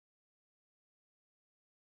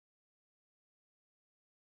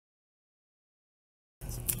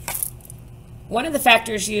One of the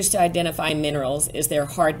factors used to identify minerals is their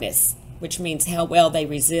hardness, which means how well they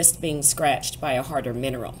resist being scratched by a harder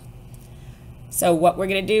mineral. So what we're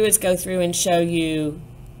going to do is go through and show you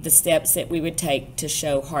the steps that we would take to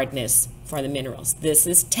show hardness for the minerals. This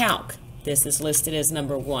is talc. This is listed as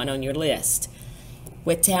number 1 on your list.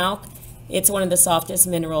 With talc, it's one of the softest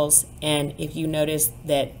minerals, and if you notice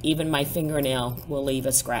that even my fingernail will leave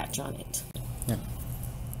a scratch on it. Yeah.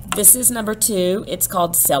 This is number 2. It's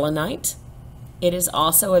called selenite. It is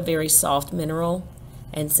also a very soft mineral,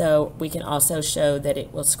 and so we can also show that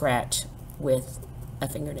it will scratch with a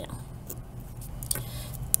fingernail.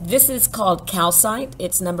 This is called calcite.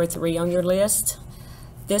 It's number 3 on your list.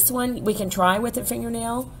 This one we can try with a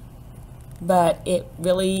fingernail, but it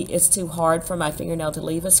really is too hard for my fingernail to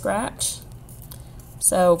leave a scratch.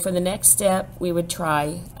 So for the next step, we would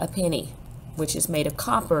try a penny, which is made of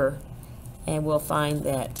copper, and we'll find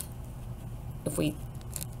that if we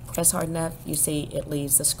press hard enough, you see it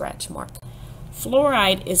leaves a scratch mark.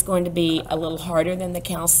 Fluorite is going to be a little harder than the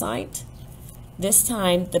calcite. This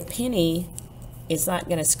time the penny is not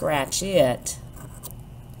going to scratch it,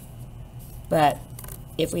 but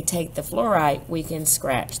if we take the fluorite, we can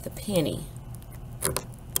scratch the penny.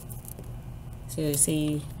 So you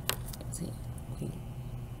see, can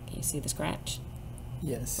you see the scratch?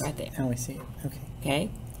 Yes. Right there. Now we see it. Okay.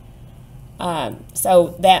 Okay.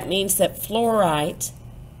 So that means that fluorite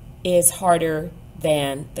is harder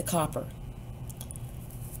than the copper.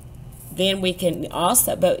 Then we can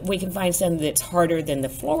also, but we can find something that's harder than the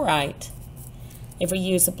fluorite. If we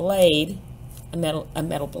use a blade, a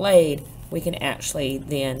metal blade, we can actually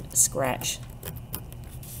then scratch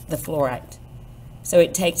the fluorite. So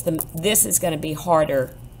it takes this is going to be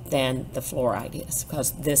harder than the fluorite is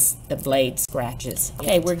because the blade scratches.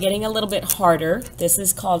 Okay, we're getting a little bit harder. This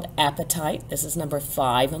is called apatite. This is number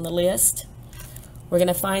 5 on the list. We're going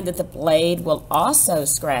to find that the blade will also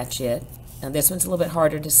scratch it. Now this one's a little bit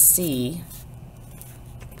harder to see.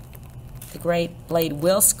 The great blade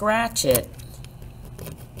will scratch it.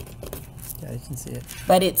 Yeah, you can see it.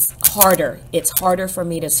 But it's harder. It's harder for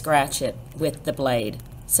me to scratch it with the blade.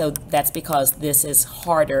 So that's because this is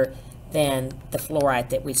harder than the fluorite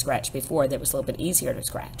that we scratched before that was a little bit easier to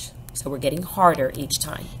scratch. So we're getting harder each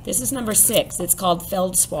time. This is number 6. It's called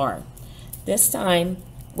feldspar. This time,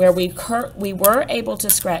 where we were able to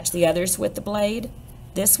scratch the others with the blade,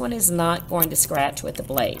 this one is not going to scratch with the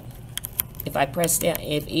blade. If I press down,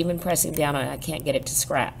 even pressing down on it, I can't get it to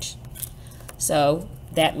scratch. So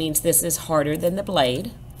that means this is harder than the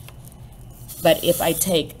blade. But if I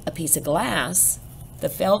take a piece of glass, the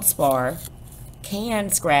feldspar can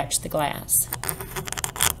scratch the glass.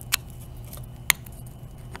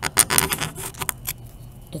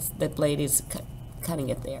 The blade is cutting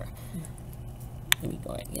it there. Let me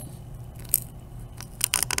go ahead again.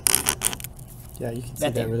 Yeah, you can see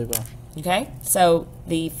that really well. Okay, so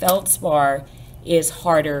the feldspar is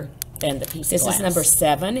harder than the piece of glass. This is number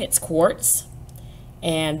 7. It's quartz.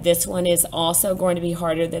 And this one is also going to be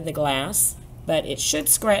harder than the glass, but it should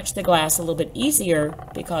scratch the glass a little bit easier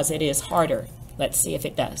because it is harder. Let's see if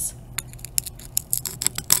it does.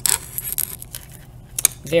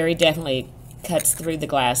 Very definitely cuts through the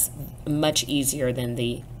glass much easier than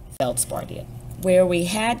the feldspar did. Where we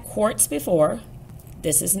had quartz before,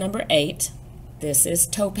 this is number 8. This is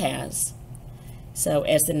topaz. So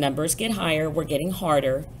as the numbers get higher, we're getting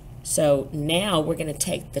harder. So now we're going to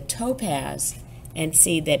take the topaz and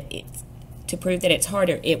see that to prove that it's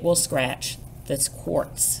harder, it will scratch this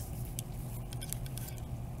quartz.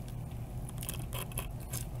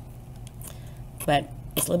 But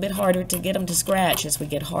it's a little bit harder to get them to scratch as we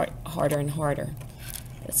get harder and harder.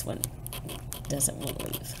 This one doesn't want to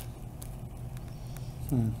leave.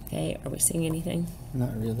 Okay, are we seeing anything?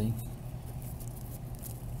 Not really.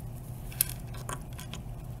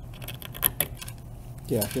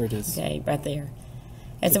 Yeah, there it is. Okay, right there.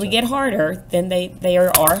 As we get harder, then they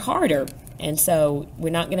are harder. And so we're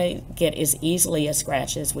not going to get as easily a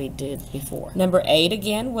scratch as we did before. Number 8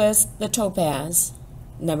 again was the topaz.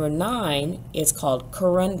 Number 9 is called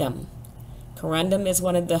corundum. Corundum is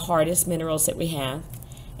one of the hardest minerals that we have.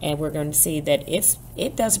 And we're going to see that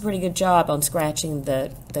it does a pretty good job on scratching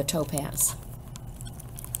the topaz.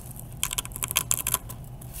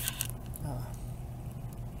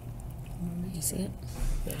 You see it?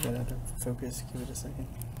 Yeah, get out of focus. Give it a second.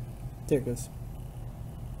 There it goes.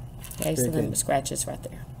 Okay, so then the scratch is right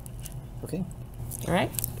there. Okay. All right.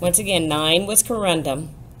 Once again, 9 was corundum.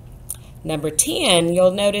 Number 10, you'll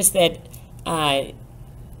notice that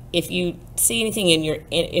if you see anything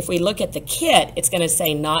if we look at the kit, it's going to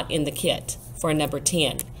say not in the kit for number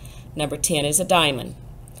 10. Number 10 is a diamond.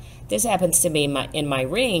 This happens to be in my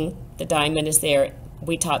ring the diamond is there.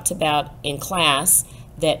 We talked about in class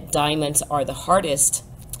that diamonds are the hardest.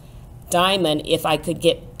 Diamond, if I could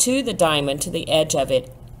get to the diamond, to the edge of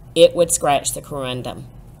it, it would scratch the corundum,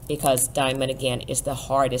 because diamond, again, is the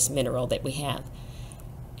hardest mineral that we have.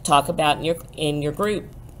 Talk about in your group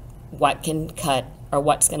what can cut or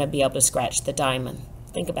what's going to be able to scratch the diamond.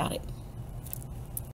 Think about it.